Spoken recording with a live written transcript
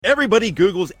Everybody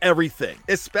Googles everything,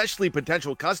 especially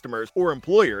potential customers or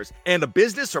employers, and a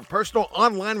business or personal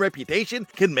online reputation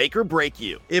can make or break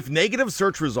you. If negative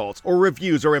search results or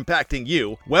reviews are impacting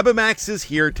you, Webamax is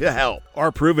here to help.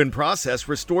 Our proven process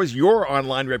restores your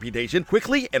online reputation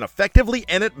quickly and effectively,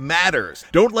 and it matters.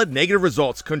 Don't let negative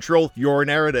results control your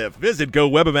narrative. Visit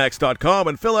GoWebamax.com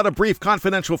and fill out a brief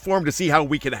confidential form to see how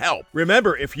we can help.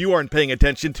 Remember, if you aren't paying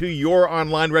attention to your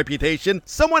online reputation,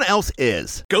 someone else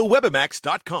is.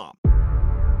 GoWebamax.com.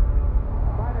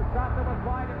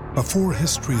 Before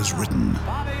history is written,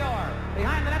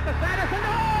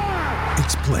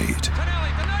 it's played.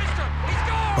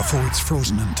 Before it's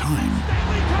frozen in time,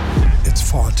 it's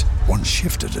fought one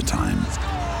shift at a time.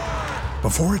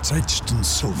 Before it's etched in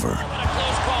silver,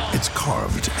 it's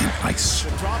carved in ice.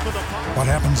 What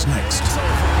happens next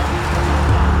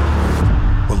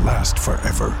will last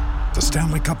forever. The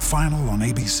Stanley Cup Final on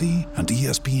ABC and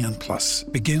ESPN Plus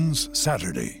begins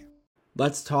Saturday.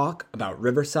 Let's talk about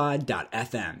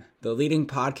Riverside.fm, the leading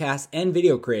podcast and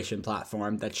video creation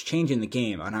platform that's changing the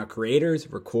game on how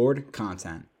creators record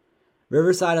content.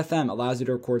 Riverside FM allows you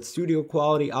to record studio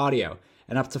quality audio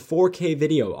and up to 4K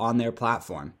video on their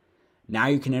platform. Now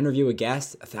you can interview a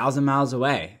guest 1,000 miles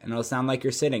away and it'll sound like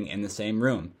you're sitting in the same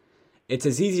room. It's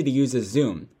as easy to use as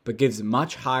Zoom, but gives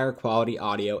much higher quality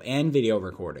audio and video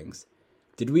recordings.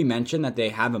 Did we mention that they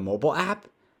have a mobile app?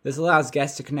 This allows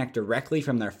guests to connect directly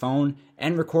from their phone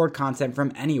and record content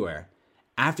from anywhere.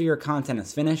 After your content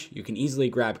is finished, you can easily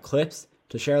grab clips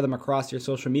to share them across your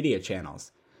social media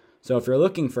channels. So if you're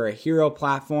looking for a hero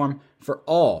platform for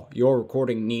all your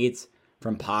recording needs,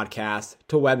 from podcasts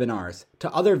to webinars to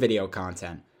other video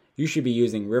content, you should be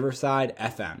using Riverside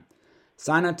FM.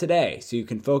 Sign up today so you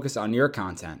can focus on your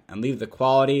content and leave the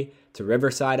quality to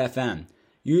Riverside FM.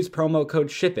 Use promo code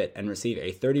SHIPIT and receive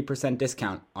a 30%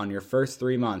 discount on your first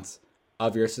 3 months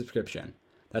of your subscription.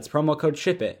 That's promo code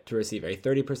SHIPIT to receive a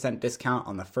 30% discount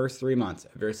on the first 3 months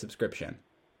of your subscription.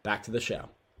 Back to the show.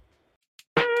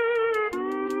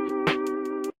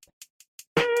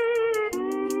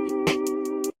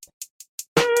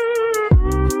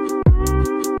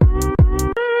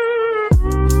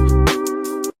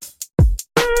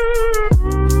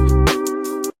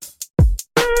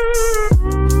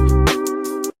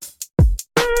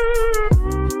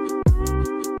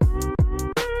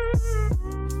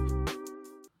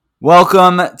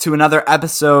 Welcome to another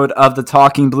episode of the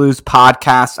Talking Blues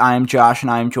podcast. I am Josh and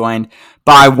I am joined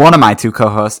by one of my two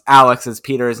co-hosts, Alex, as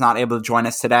Peter is not able to join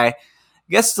us today. I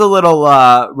guess it's a little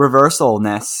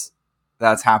reversalness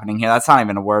that's happening here. That's not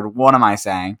even a word. What am I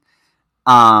saying?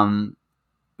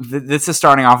 This is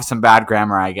starting off with some bad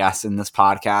grammar, I guess, in this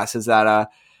podcast, is that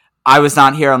I was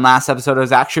not here on last episode. It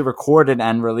was actually recorded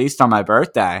and released on my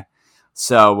birthday.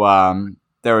 So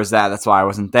there was that. That's why I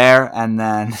wasn't there. And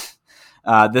then...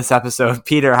 this episode,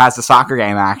 Peter has a soccer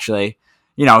game, actually.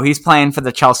 You know, he's playing for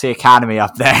the Chelsea Academy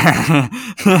up there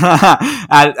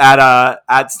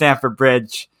at Stamford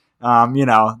Bridge. You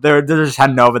know, they're just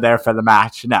heading over there for the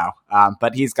match. No,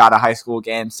 but he's got a high school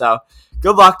game. So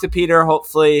good luck to Peter.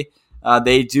 Hopefully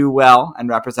they do well and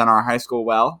represent our high school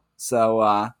well. So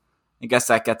I guess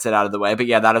that gets it out of the way. But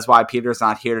yeah, that is why Peter's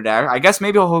not here today. I guess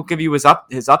maybe he'll give you his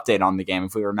update on the game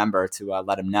if we remember to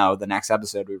let him know the next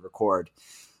episode we record.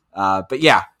 But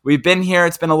yeah, we've been here.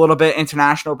 It's been a little bit.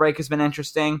 International break has been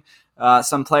interesting.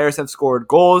 Some players have scored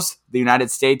goals. The United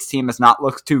States team has not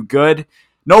looked too good.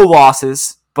 No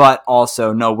losses, but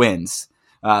also no wins.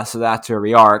 So that's where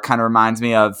we are. It kind of reminds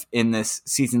me of in this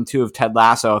season 2 of Ted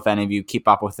Lasso, if any of you keep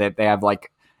up with it. They have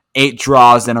like 8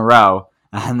 draws in a row,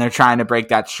 and they're trying to break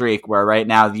that streak where right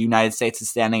now the United States is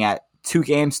standing at 2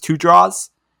 games, 2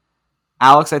 draws.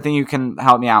 Alex, I think you can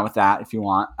help me out with that if you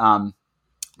want.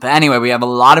 But anyway, we have a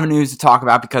lot of news to talk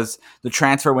about because the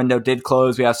transfer window did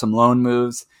close. We have some loan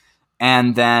moves.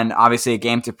 And then, obviously, a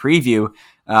game to preview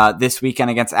this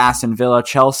weekend against Aston Villa,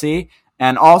 Chelsea.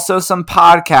 And also some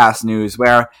podcast news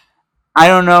where, I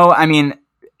don't know, I mean,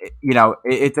 you know,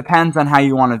 it depends on how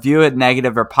you want to view it,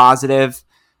 negative or positive.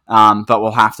 But we'll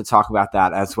have to talk about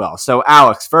that as well. So,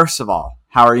 Alex, first of all,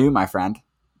 how are you, my friend?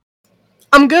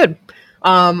 I'm good.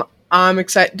 I'm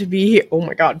excited to be here. Oh,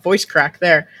 my God, voice crack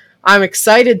there. I'm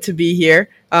excited to be here.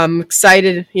 I'm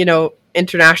excited, you know,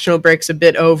 international break's a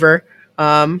bit over.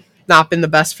 Not been the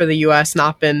best for the U.S.,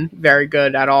 not been very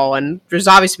good at all. And there's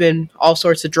obviously been all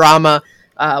sorts of drama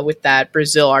with that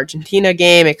Brazil-Argentina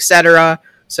game, etc.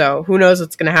 So who knows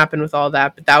what's going to happen with all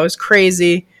that. But that was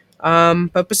crazy.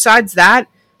 But besides that,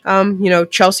 you know,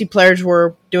 Chelsea players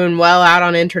were doing well out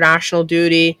on international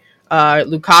duty.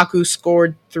 Lukaku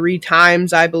scored 3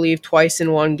 times, I believe, twice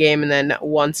in one game, and then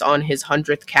once on his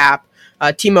 100th cap.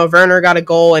 Timo Werner got a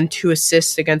goal and 2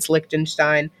 assists against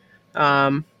Liechtenstein.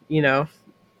 Props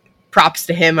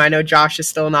to him. I know Josh is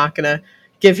still not going to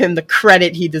give him the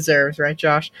credit he deserves, right,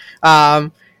 Josh?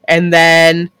 And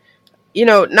then,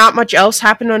 not much else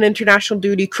happened on international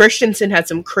duty. Christensen had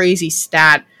some crazy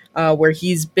stat where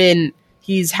he's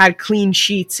had clean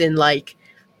sheets in like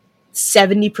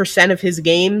 70% of his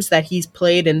games that he's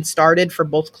played and started for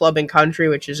both club and country,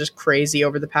 which is just crazy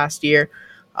over the past year.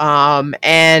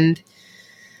 And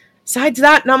besides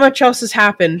that, not much else has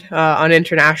happened on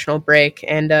international break,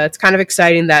 and it's kind of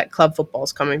exciting that club football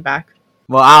is coming back.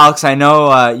 Well, Alex, I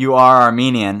know you are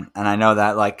Armenian, and I know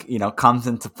that comes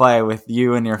into play with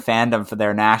you and your fandom for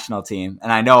their national team.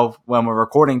 And I know when we're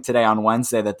recording today on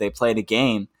Wednesday that they played a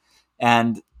game,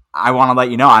 and I want to let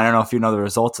you know, I don't know if you know the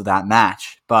results of that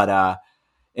match, but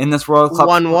in this World Cup...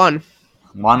 1-1.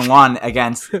 1-1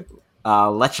 against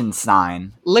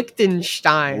Liechtenstein.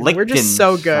 Liechtenstein. We're just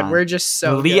so good. We're just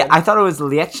so good. I thought it was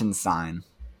Liechtenstein.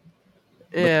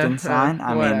 Yeah, Liechtenstein?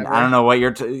 I don't know what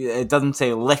it doesn't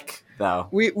say Lick, though.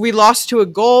 We lost to a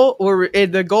goal, or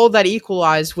the goal that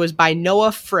equalized was by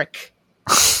Noah Frick.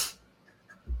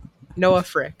 Noah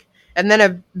Frick. And then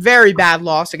a very bad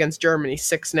loss against Germany,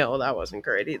 6-0. That wasn't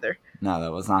great either. No,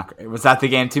 that was not great. Was that the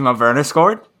game Timo Werner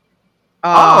scored?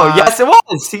 Yes, it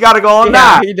was. He got a goal on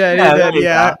that. He did,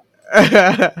 yeah.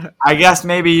 I guess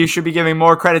maybe you should be giving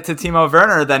more credit to Timo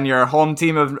Werner than your home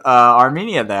team of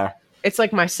Armenia there. It's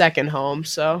like my second home,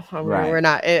 so right. We're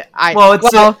not.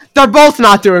 They're both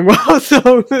not doing well,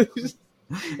 so...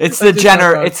 It's the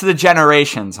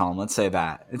generations home. Let's say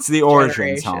that it's the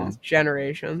origins home.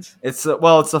 Generations. It's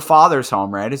the father's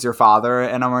home, right? Is your father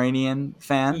an Armenian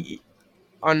fan?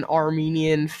 An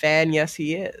Armenian fan, yes,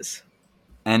 he is.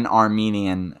 An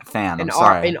Armenian fan. An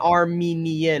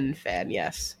Armenian fan,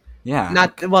 yes. Yeah.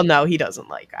 No, he doesn't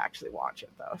actually watch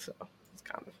it though, so it's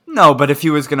kind of. No, but if he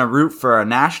was going to root for a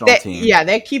national team, yeah,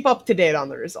 they keep up to date on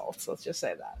the results. Let's just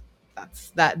say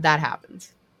that that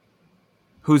happens.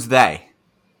 Who's they?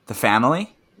 The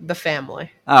family? The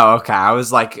family. Oh, okay. I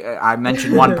was I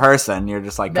mentioned one person. You're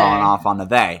just going off on the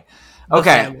they.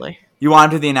 Okay. The family. You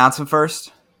want to do the announcement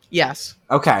first? Yes.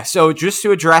 Okay. So just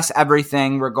to address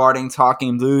everything regarding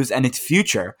Talking Blues and its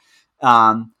future,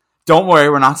 don't worry.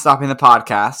 We're not stopping the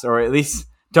podcast, or at least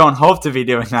don't hope to be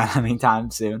doing that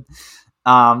anytime soon.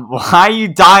 Why are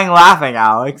you dying laughing,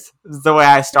 Alex? This is the way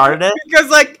I started it?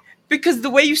 Because the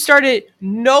way you started,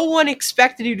 no one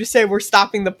expected you to say we're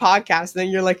stopping the podcast. And then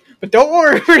you're like, but don't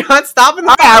worry, we're not stopping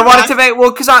the podcast. I wanted to make,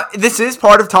 because this is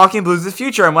part of Talking Blues'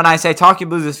 future. And when I say Talking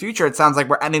Blues' future, it sounds like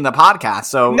we're ending the podcast.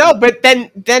 So no, but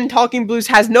then Talking Blues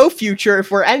has no future if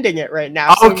we're ending it right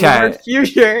now. So okay.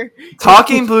 Future.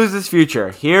 Talking Blues'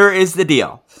 future. Here is the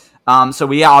deal. So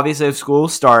we obviously have school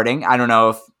starting. I don't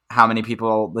know how many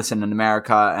people listen in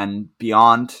America and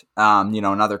beyond, in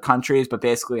other countries, but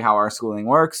basically how our schooling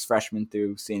works, freshman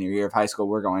through senior year of high school,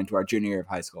 we're going to our junior year of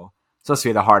high school. It's supposed to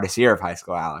be the hardest year of high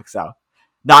school, Alex, so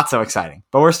not so exciting.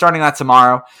 But we're starting that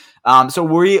tomorrow. So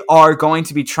we are going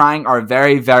to be trying our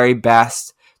very, very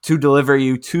best to deliver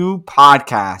you 2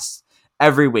 podcasts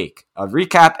every week, a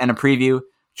recap and a preview,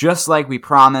 just like we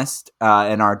promised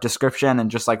in our description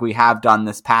and just like we have done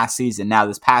this past season. Now,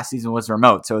 this past season was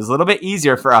remote, so it was a little bit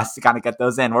easier for us to kind of get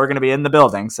those in. We're going to be in the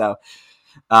building, so,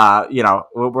 we're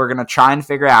going to try and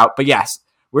figure out. But yes,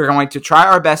 we're going to try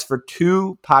our best for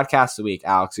 2 podcasts a week.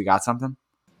 Alex, you got something?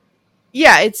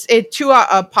 Yeah, it's 2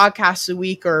 podcasts a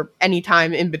week or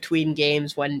anytime in between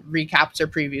games when recaps or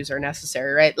previews are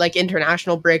necessary, right? Like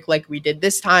international break like we did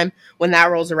this time. When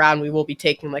that rolls around, we will be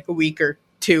taking a week or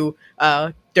 2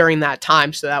 during that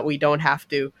time so that we don't have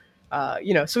to,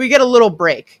 so we get a little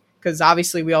break because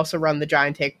obviously we also run the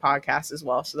Giant Take podcast as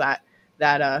well. So that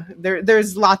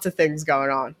there's lots of things going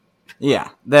on. Yeah,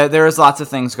 there is lots of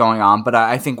things going on, but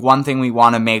I think one thing we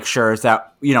want to make sure is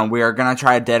that, we are going to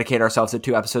try to dedicate ourselves to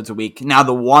 2 episodes a week. Now,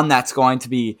 the one that's going to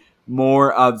be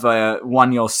more of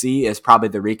one you'll see is probably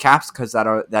the recaps because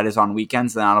that is on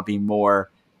weekends, and that'll be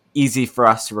more easy for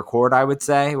us to record, I would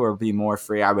say. We'll be more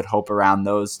free, I would hope, around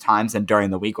those times and during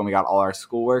the week when we got all our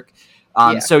schoolwork.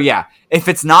 So yeah, if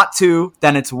it's not 2,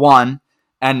 then it's 1,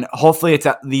 and hopefully it's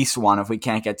at least 1 if we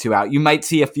can't get 2 out. You might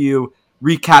see a few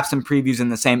recaps and previews in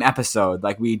the same episode,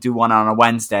 like we do one on a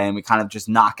Wednesday and we kind of just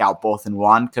knock out both in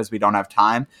one because we don't have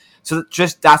time. So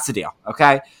that's the deal,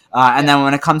 okay? Then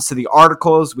when it comes to the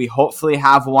articles, we hopefully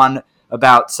have one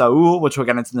about Saul, which we'll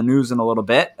get into the news in a little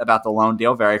bit, about the loan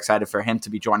deal. Very excited for him to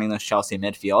be joining this Chelsea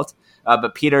midfield.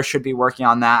 But Peter should be working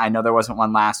on that. I know there wasn't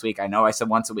one last week. I know I said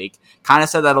once a week. Kind of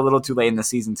said that a little too late in the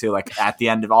season too, at the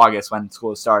end of August when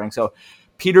school is starting. So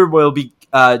Peter will be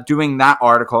doing that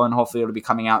article, and hopefully it'll be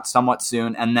coming out somewhat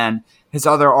soon. And then his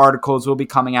other articles will be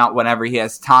coming out whenever he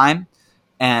has time,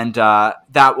 and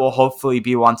that will hopefully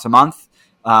be once a month.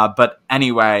 But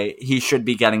anyway, he should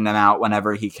be getting them out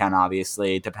whenever he can,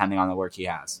 obviously, depending on the work he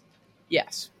has.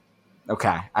 Yes.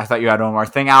 Okay. I thought you had one more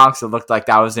thing, Alex. It looked like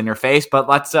that was in your face, but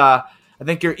let's, I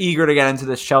think you're eager to get into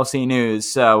this Chelsea news.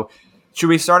 So should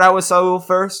we start out with Saul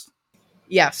first?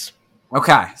 Yes.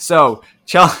 Okay. So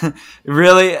Chelsea,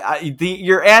 really,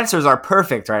 your answers are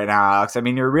perfect right now, Alex. I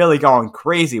mean, you're really going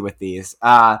crazy with these.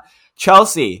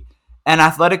 Chelsea and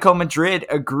Atletico Madrid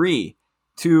agree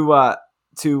to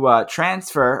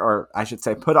transfer, or I should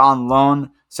say put on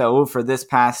loan Saul for this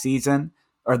past season,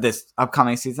 or this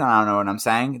upcoming season. I don't know what I'm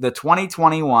saying. The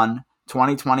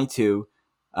 2021-2022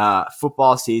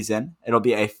 football season. It'll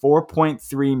be a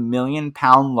 £4.3 million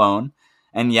loan.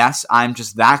 And yes, I'm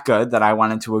just that good that I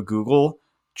went into a Google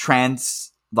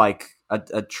a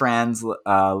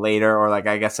translator, or like,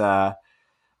 I guess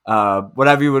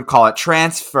whatever you would call it,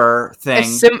 transfer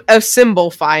thing. A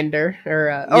symbol finder,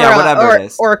 whatever it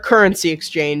is. Or a currency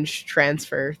exchange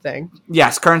transfer thing.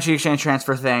 Yes, currency exchange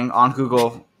transfer thing on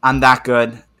Google. I'm that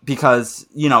good because,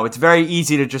 it's very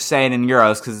easy to just say it in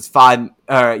euros because it's 5 million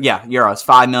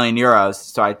euros.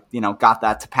 So I, got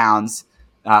that to pounds,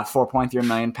 4.3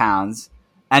 million pounds.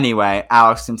 Anyway,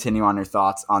 Alex, continue on your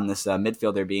thoughts on this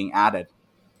midfielder being added.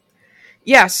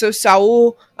 Yeah, so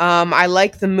Saul, I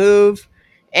like the move.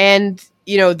 And,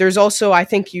 there's also, I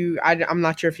think I'm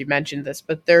not sure if you mentioned this,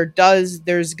 but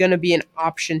there's going to be an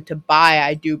option to buy,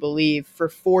 I do believe, for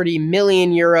 40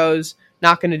 million euros.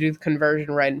 Not going to do the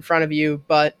conversion right in front of you,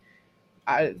 but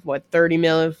 30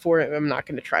 million for it? I'm not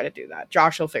going to try to do that.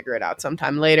 Josh will figure it out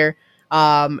sometime later.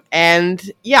 And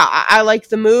yeah, I like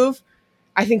the move.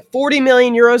 I think 40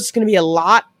 million euros is going to be a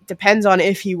lot. Depends on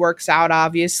if he works out,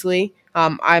 obviously.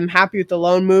 I'm happy with the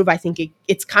loan move. I think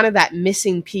it's kind of that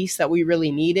missing piece that we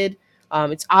really needed.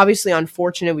 It's obviously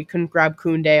unfortunate we couldn't grab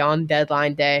Koundé on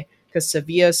deadline day because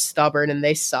Sevilla's stubborn and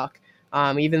they suck,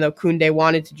 even though Koundé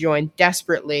wanted to join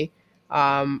desperately.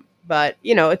 But,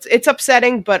 it's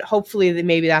upsetting, but hopefully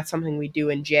maybe that's something we do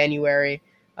in January.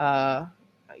 I'm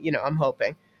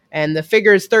hoping. And the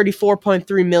figure is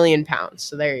 £34.3 million.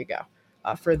 So there you go.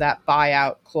 For that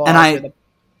buyout clause.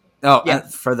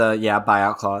 For the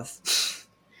buyout clause.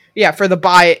 Yeah, for the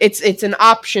buy, it's an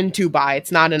option to buy.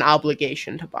 It's not an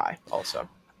obligation to buy. Also,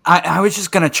 I was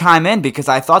just gonna chime in because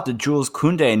I thought the Jules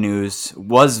Koundé news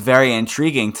was very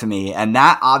intriguing to me, and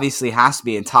that obviously has to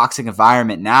be a toxic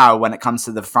environment now when it comes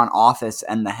to the front office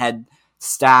and the head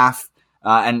staff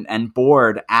and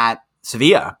board at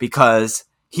Sevilla, because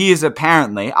he is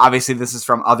apparently, obviously this is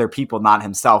from other people, not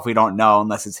himself. We don't know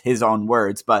unless it's his own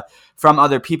words, but from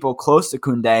other people close to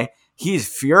Koundé, he's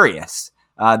furious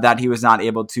that he was not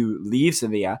able to leave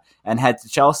Sevilla and head to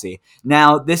Chelsea.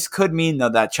 Now, this could mean, though,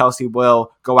 that Chelsea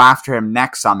will go after him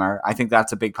next summer. I think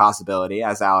that's a big possibility.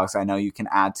 As Alex, I know you can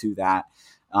add to that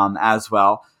as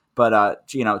well. But,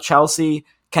 Chelsea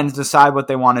can decide what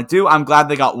they want to do. I'm glad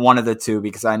they got one of the two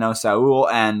because I know Saul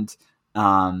and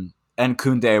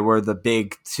Koundé were the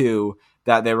big two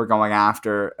that they were going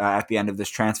after at the end of this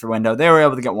transfer window. They were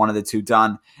able to get one of the two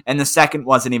done, and the second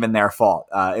wasn't even their fault.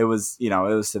 It was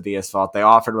Sevilla's fault. They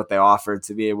offered what they offered.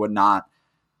 Sevilla would not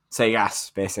say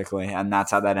yes, basically, and that's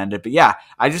how that ended. But yeah,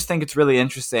 I just think it's really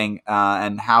interesting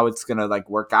and how it's going to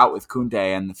work out with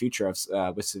Koundé and the future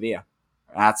of with Sevilla,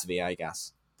 at Sevilla, I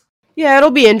guess. Yeah,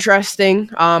 it'll be interesting.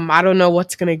 I don't know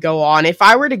what's going to go on. If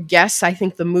I were to guess, I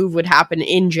think the move would happen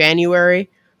in January.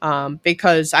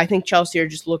 Because I think Chelsea are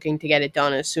just looking to get it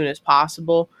done as soon as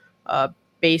possible,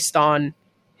 based on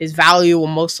his value will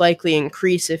most likely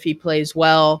increase if he plays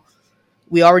well.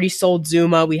 We already sold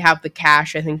Zuma. We have the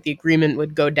cash. I think the agreement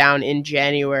would go down in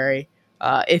January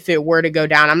if it were to go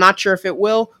down. I'm not sure if it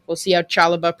will. We'll see how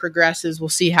Chalobah progresses. We'll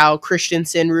see how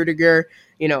Christensen, Rudiger,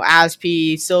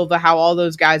 Aspi, Silva, how all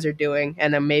those guys are doing.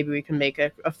 And then maybe we can make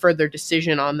a further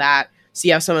decision on that. See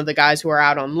how some of the guys who are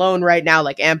out on loan right now,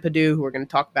 like Ampadu, who we're going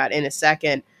to talk about in a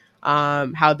second,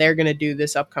 how they're going to do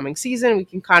this upcoming season. We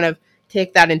can kind of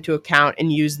take that into account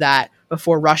and use that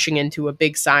before rushing into a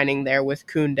big signing there with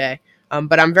Koundé.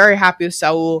 But I'm very happy with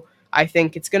Saul. I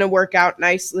think it's going to work out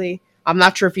nicely. I'm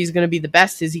not sure if he's going to be the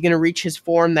best. Is he going to reach his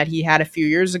form that he had a few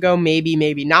years ago? Maybe,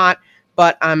 maybe not.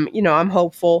 But I'm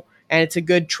hopeful, and it's a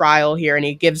good trial here, and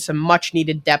he gives some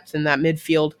much-needed depth in that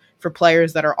midfield for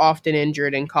players that are often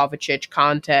injured in Kovacic,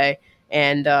 Conte,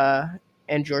 and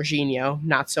Jorginho.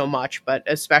 Not so much, but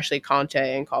especially Conte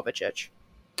and Kovacic.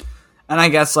 And I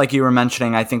guess, like you were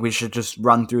mentioning, I think we should just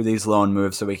run through these loan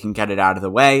moves so we can get it out of the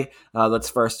way. Let's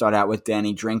first start out with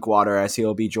Danny Drinkwater, as he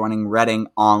will be joining Reading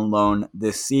on loan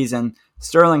this season.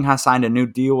 Sterling has signed a new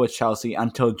deal with Chelsea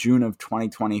until June of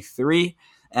 2023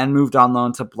 and moved on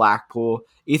loan to Blackpool.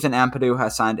 Ethan Ampadu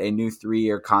has signed a new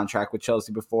 3-year contract with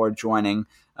Chelsea before joining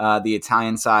the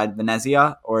Italian side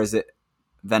Venezia, or is it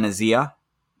Venezia?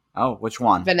 Oh, which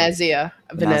one? Venezia,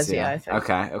 I think.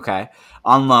 Okay.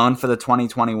 On loan for the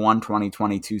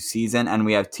 2021-2022 season. And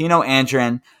we have Tino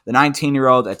Andrin, the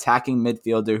 19-year-old attacking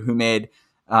midfielder who made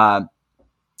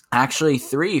actually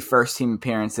 3 first-team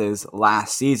appearances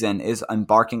last season, is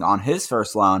embarking on his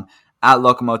first loan at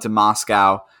Lokomotiv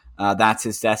Moscow. That's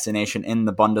his destination in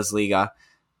the Bundesliga.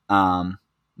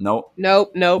 Nope.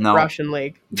 Russian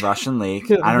League.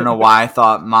 I don't know why I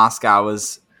thought Moscow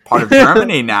was part of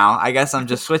Germany now. I guess I'm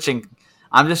just switching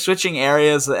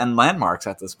areas and landmarks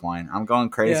at this point. I'm going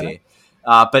crazy.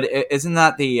 Yeah. But isn't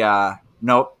that the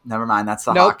nope, never mind. That's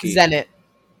the hockey. Zenit.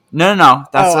 No.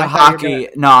 That's the hockey.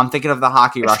 No, I'm thinking of the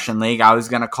hockey Russian league. I was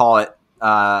going to call it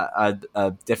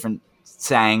a different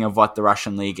saying of what the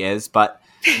Russian league is, but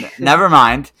never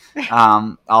mind.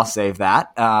 I'll save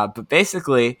that. But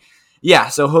basically, yeah,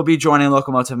 so he'll be joining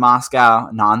Lokomotiv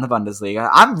Moscow, not in the Bundesliga.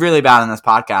 I'm really bad on this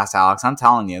podcast, Alex. I'm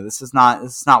telling you, this is not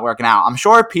working out. I'm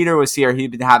sure if Peter was here,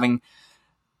 he'd be having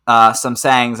some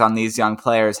sayings on these young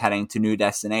players heading to new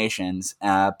destinations.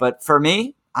 But for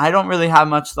me, I don't really have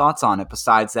much thoughts on it.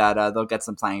 Besides that, they'll get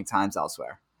some playing times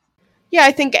elsewhere. Yeah,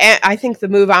 I think the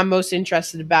move I'm most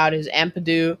interested about is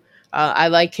Ampadu. I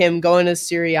like him going to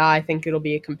Serie A. I think it'll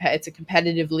be it's a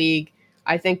competitive league.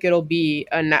 I think it'll be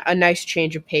a nice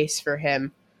change of pace for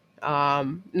him.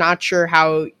 Not sure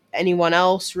how anyone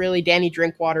else, really. Danny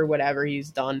Drinkwater, whatever he's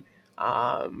done.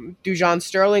 Dujon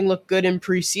Sterling looked good in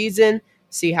preseason.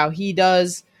 See how he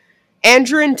does.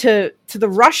 Andrin to the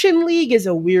Russian league is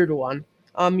a weird one.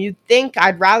 You'd think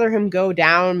I'd rather him go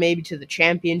down maybe to the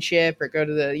Championship or go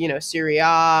to the Serie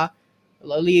A,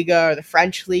 La Liga, or the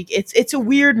French league. It's a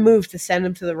weird move to send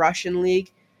him to the Russian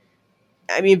league.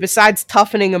 I mean, besides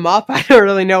toughening him up, I don't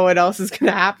really know what else is going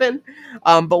to happen.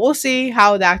 But we'll see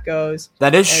how that goes.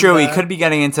 That is true. He could be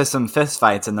getting into some fist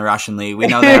fights in the Russian league. We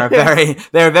know they're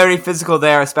very physical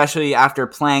there, especially after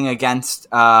playing against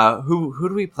who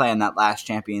do we play in that last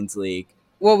Champions League?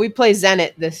 Well, we play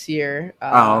Zenit this year.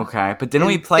 Okay. But didn't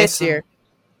we play this year?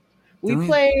 We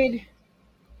played.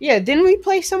 Yeah, didn't we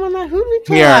play someone that? Who did we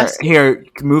play last? Here,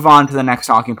 move on to the next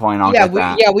talking point. I'll get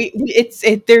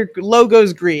that. Their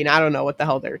logo's green. I don't know what the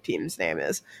hell their team's name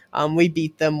is. We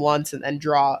beat them once and then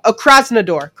draw. Oh,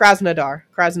 Krasnodar,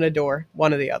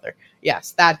 one or the other.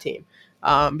 Yes, that team.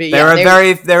 But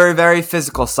they're a very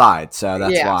physical side, so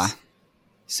that's why.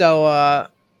 So,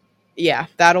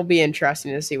 that'll be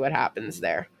interesting to see what happens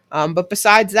there. But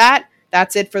besides that,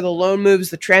 that's it for the loan moves.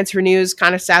 The transfer news,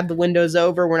 kind of sad the window's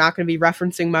over. We're not going to be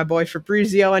referencing my boy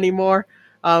Fabrizio anymore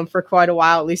for quite a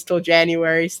while, at least till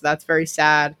January, so that's very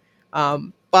sad.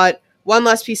 But one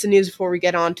last piece of news before we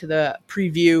get on to the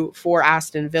preview for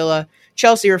Aston Villa.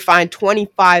 Chelsea were fined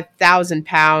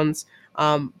 £25,000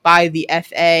 by the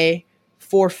FA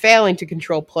for failing to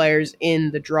control players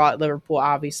in the draw at Liverpool,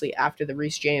 obviously after the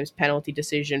Reece James penalty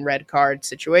decision, red card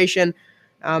situation.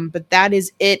 But that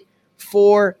is it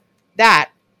for that.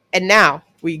 And now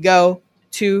we go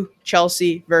to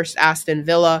Chelsea versus Aston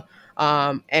Villa.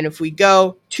 And if we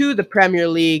go to the Premier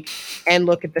League and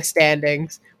look at the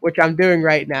standings, which I'm doing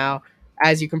right now,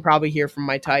 as you can probably hear from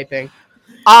my typing.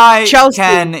 Chelsea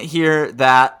can hear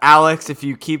that. Alex, if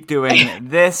you keep doing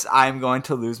this, I'm going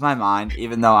to lose my mind,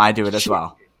 even though I do it as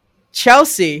well.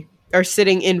 Chelsea are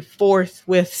sitting in 4th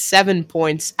with 7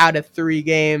 points out of 3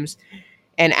 games.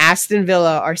 And Aston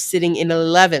Villa are sitting in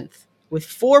 11th with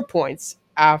 4 points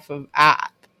out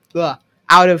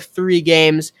of 3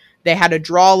 games. They had a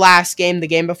draw last game. The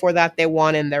game before that, they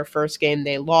won. In their first game,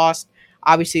 they lost.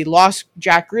 Obviously, lost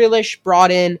Jack Grealish,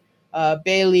 brought in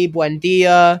Bailey,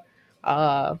 Buendia,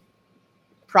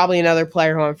 probably another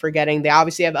player who I'm forgetting. They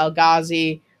obviously have El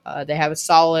Ghazi. They have a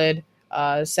solid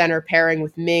center pairing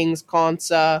with Mings,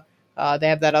 Konsa. They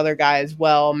have that other guy as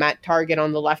well, Matt Target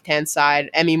on the left-hand side,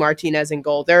 Emi Martinez in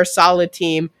goal. They're a solid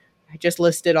team. I just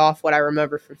listed off what I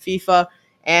remember from FIFA,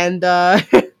 and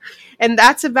and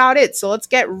that's about it. So let's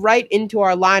get right into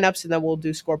our lineups, and then we'll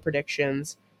do score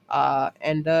predictions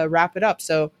and wrap it up.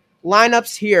 So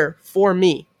lineups here for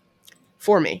me.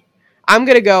 I'm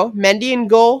going to go Mendy in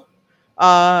goal.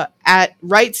 At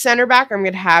right center back, I'm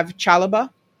going to have Chalobah.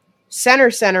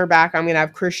 Center back, I'm going to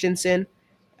have Christensen.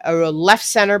 Left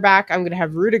center back, I'm going to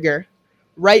have Rudiger.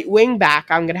 Right wing back,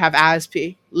 I'm going to have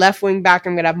Aspi. Left wing back,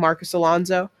 I'm going to have Marcus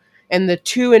Alonso. And the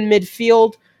 2 in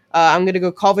midfield, I'm going to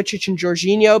go Kovacic and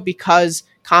Jorginho because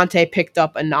Conte picked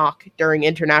up a knock during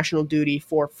international duty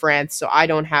for France, so I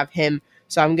don't have him.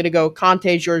 So I'm going to go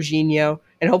Conte, Jorginho,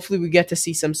 and hopefully we get to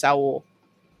see some Saul.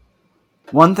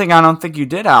 One thing I don't think you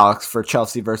did, Alex, for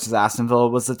Chelsea versus Aston Villa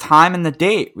was the time and the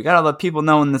date. We got to let people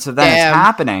know when this event is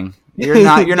happening.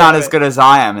 You're not as good as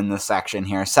I am in this section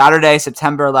here. Saturday,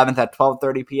 September 11th at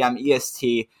 12:30 p.m.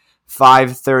 EST,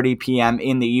 5:30 p.m.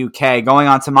 in the UK. Going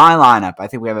on to my lineup, I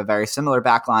think we have a very similar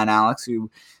back line, Alex. You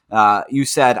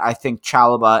said, I think,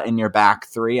 Chalobah in your back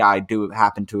three. I do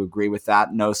happen to agree with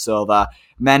that. No Silva,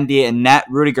 Mendy and net,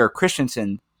 Rudiger,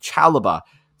 Christensen, Chalobah,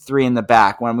 three in the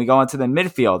back. When we go into the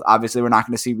midfield, obviously we're not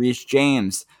going to see Reece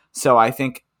James. So I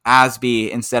think Asby,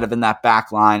 instead of in that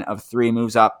back line of three,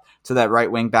 moves up to that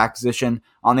right wing back position.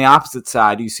 On the opposite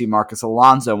side, you see Marcus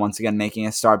Alonso once again making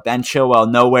a start. Ben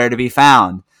Chilwell nowhere to be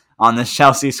found on this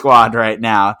Chelsea squad right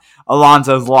now.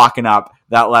 Alonso's locking up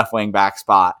that left wing back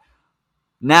spot.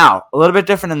 Now, a little bit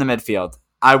different in the midfield.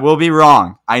 I will be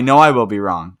wrong. I know I will be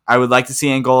wrong. I would like to see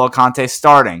N'Golo Kanté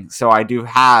starting, so I do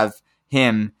have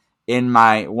him in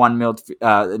my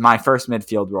my first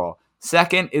midfield role.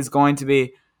 Second is going to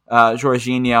be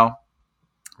Jorginho.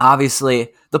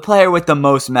 Obviously, the player with the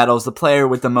most medals, the player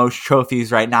with the most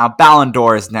trophies right now. Ballon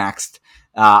d'Or is next,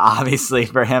 obviously,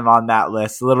 for him on that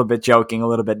list. A little bit joking, a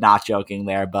little bit not joking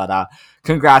there, but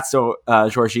congrats to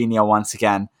Jorginho once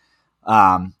again.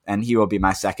 And he will be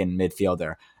my second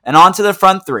midfielder. And on to the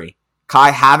front three.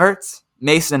 Kai Havertz,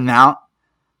 Mason Mount.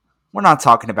 We're not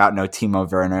talking about no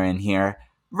Timo Werner in here.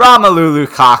 Romelu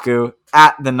Lukaku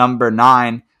at the number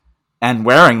 9 and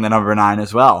wearing the number 9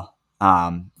 as well.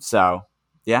 So,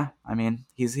 yeah, I mean,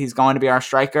 he's going to be our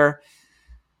striker.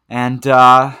 And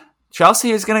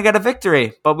Chelsea is going to get a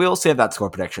victory, but we'll save that score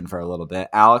prediction for a little bit.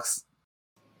 Alex?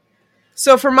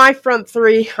 So for my front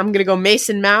three, I'm going to go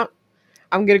Mason Mount.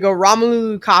 I'm going to go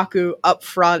Romelu Lukaku up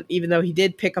front, even though he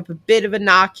did pick up a bit of a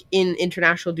knock in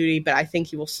international duty, but I think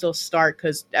he will still start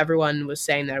because everyone was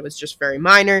saying that it was just very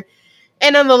minor.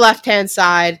 And on the left-hand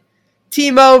side,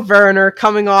 Timo Werner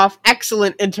coming off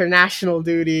excellent international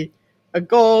duty. A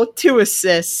goal, 2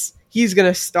 assists. He's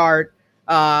going to start,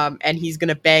 and he's going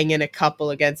to bang in a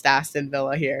couple against Aston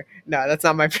Villa here. No, that's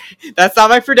not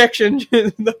my prediction.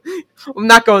 I'm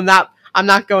not going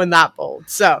that bold.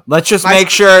 So let's just make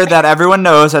sure that everyone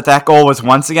knows that goal was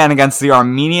once again against the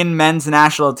Armenian men's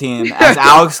national team. As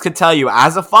Alex could tell you,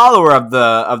 as a follower of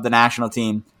the national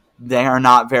team, they are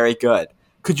not very good.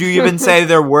 Could you even say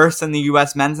they're worse than the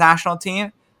U.S. men's national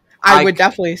team? I would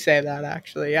definitely say that,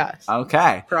 actually, yes.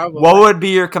 Okay. Probably. What would be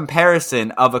your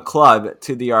comparison of a club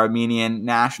to the Armenian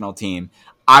national team?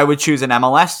 I would choose an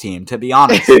MLS team, to be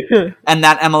honest. And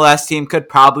that MLS team could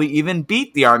probably even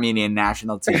beat the Armenian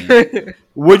national team.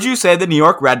 Would you say the New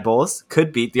York Red Bulls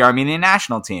could beat the Armenian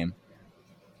national team?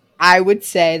 I would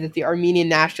say that the Armenian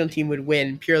national team would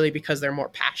win purely because they're more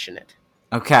passionate.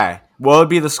 Okay. What would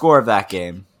be the score of that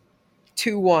game?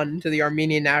 2-1 to the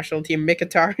Armenian national team.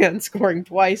 Mkhitaryan scoring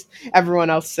twice. Everyone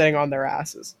else sitting on their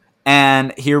asses.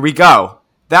 And here we go.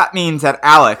 That means that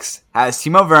Alex has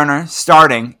Timo Werner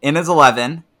starting in his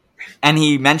 11, and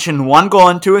he mentioned 1 goal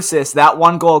and 2 assists, that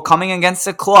 1 goal coming against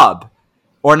a club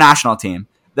or national team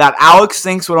that Alex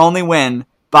thinks would only win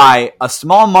by a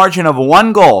small margin of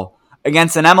 1 goal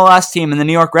against an MLS team in the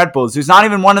New York Red Bulls, who's not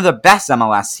even one of the best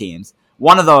MLS teams,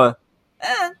 one of the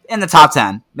in the top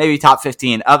 10, maybe top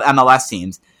 15 of MLS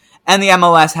teams. And the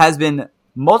MLS has been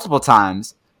multiple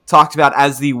times talked about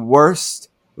as the worst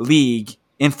league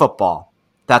in football.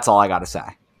 That's all I got to say.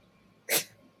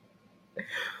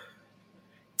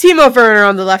 Timo Werner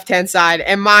on the left-hand side,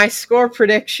 and my score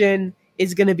prediction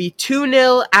is going to be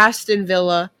 2-0 Aston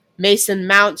Villa. Mason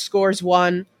Mount scores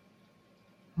 1.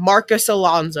 Marcus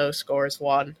Alonso scores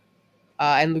 1.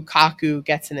 And Lukaku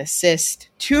gets an assist.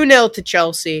 2-0 to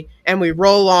Chelsea, and we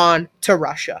roll on to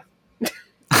Russia.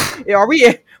 Are we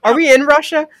in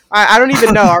Russia? I don't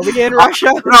even know. Are we in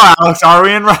Russia? No, Alex, are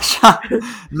we in Russia?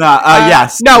 No,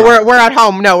 yes. No, we're at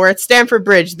home. No, we're at Stamford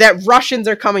Bridge. That Russians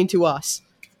are coming to us.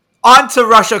 On to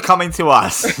Russia coming to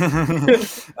us.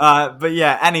 But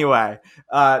yeah, anyway.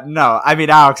 No, I mean,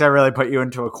 Alex, I really put you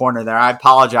into a corner there. I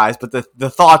apologize, but the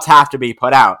thoughts have to be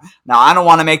put out. Now, I don't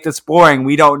want to make this boring.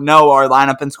 We don't know our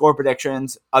lineup and score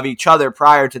predictions of each other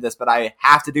prior to this, but I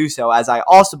have to do so, as I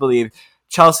also believe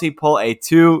Chelsea pull a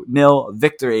 2-0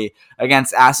 victory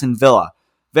against Aston Villa.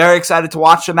 Very excited to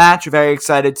watch the match. Very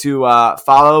excited to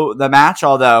follow the match,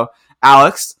 although,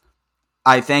 Alex,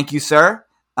 I thank you, sir,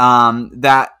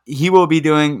 that he will be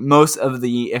doing most of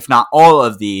the, if not all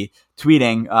of the,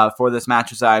 tweeting for this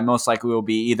match, as I most likely will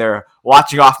be either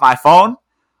watching off my phone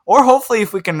or hopefully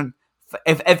if we can,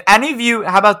 if any of you,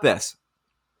 how about this?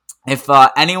 if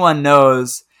anyone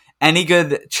knows any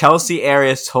good Chelsea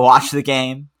areas to watch the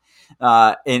game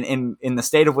in the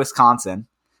state of Wisconsin,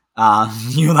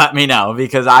 you let me know,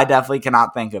 because I definitely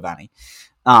cannot think of any.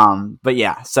 But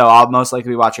yeah, so I'll most likely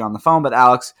be watching on the phone. But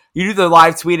Alex, you do the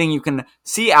live tweeting. You can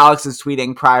see Alex's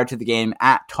tweeting prior to the game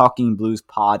at Talking Blues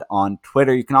Pod on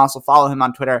Twitter. You can also follow him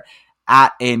on Twitter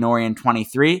at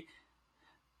Anorian23.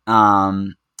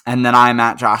 And then I'm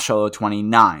at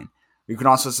JoshSolo29. You can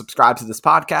also subscribe to this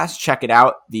podcast. Check it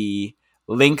out. The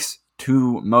links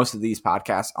to most of these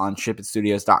podcasts on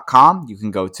shipitstudios.com. You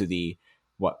can go to the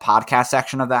podcast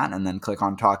section of that and then click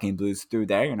on Talking Blues through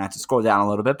there. You're going to have to scroll down a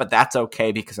little bit, but that's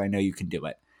okay because I know you can do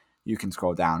it. You can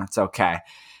scroll down. It's okay.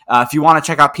 If you want to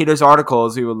check out Peter's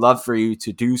articles, we would love for you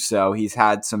to do so. He's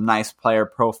had some nice player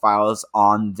profiles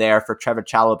on there for Trevor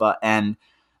Chalobah and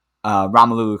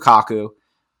Romelu Lukaku.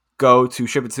 Go to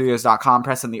shipitstudios.com,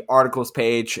 press on the articles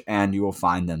page, and you will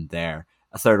find them there.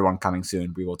 A third one coming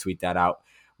soon. We will tweet that out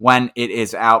when it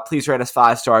is out. Please rate us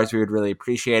 5 stars. We would really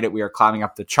appreciate it. We are climbing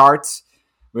up the charts.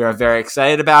 We are very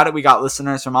excited about it. We got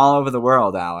listeners from all over the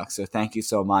world, Alex. So thank you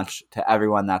so much to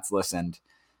everyone that's listened.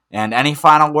 And any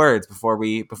final words before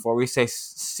we say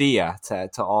see ya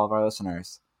to all of our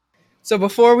listeners? So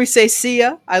before we say see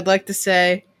ya, I'd like to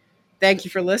say thank you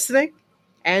for listening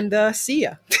and see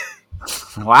ya.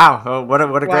 Wow. What a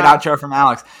great outro from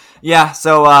Alex. Yeah.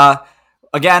 So,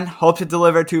 again, hope to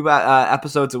deliver 2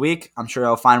 episodes a week. I'm sure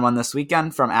I'll find one this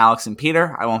weekend from Alex and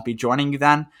Peter. I won't be joining you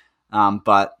then.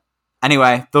 But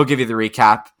anyway, they'll give you the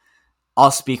recap.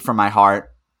 I'll speak from my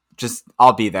heart.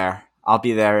 I'll be there. I'll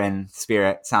be there in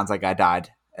spirit. Sounds like I died.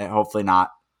 Hopefully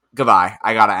not. Goodbye.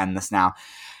 I got to end this now.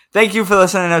 Thank you for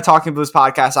listening to Talking Blues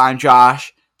Podcast. I'm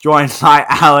Josh, joined by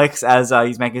Alex as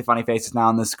he's making funny faces now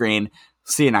on the screen.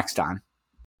 See you next time.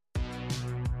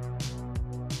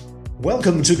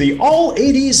 Welcome to the All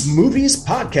 80s Movies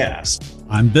Podcast.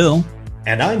 I'm Bill.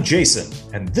 And I'm Jason.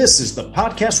 And this is the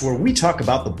podcast where we talk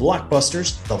about the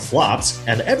blockbusters, the flops,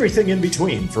 and everything in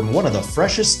between from one of the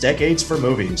freshest decades for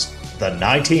movies, the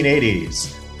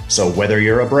 1980s. So whether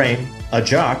you're a brain, a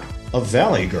jock, a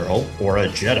valley girl, or a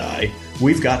Jedi,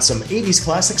 we've got some 80s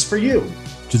classics for you.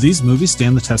 Do these movies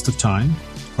stand the test of time?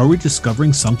 Are we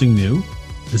discovering something new?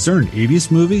 Is there an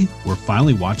 80s movie we're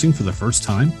finally watching for the first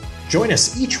time? Join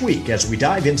us each week as we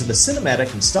dive into the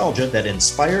cinematic nostalgia that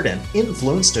inspired and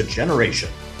influenced a generation.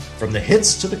 From the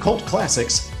hits to the cult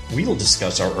classics, we'll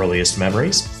discuss our earliest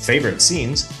memories, favorite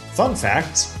scenes, fun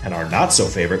facts, and our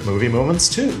not-so-favorite movie moments,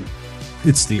 too.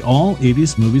 It's the All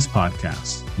 80s Movies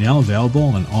Podcast, now available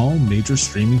on all major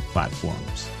streaming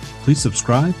platforms. Please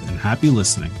subscribe and happy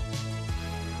listening.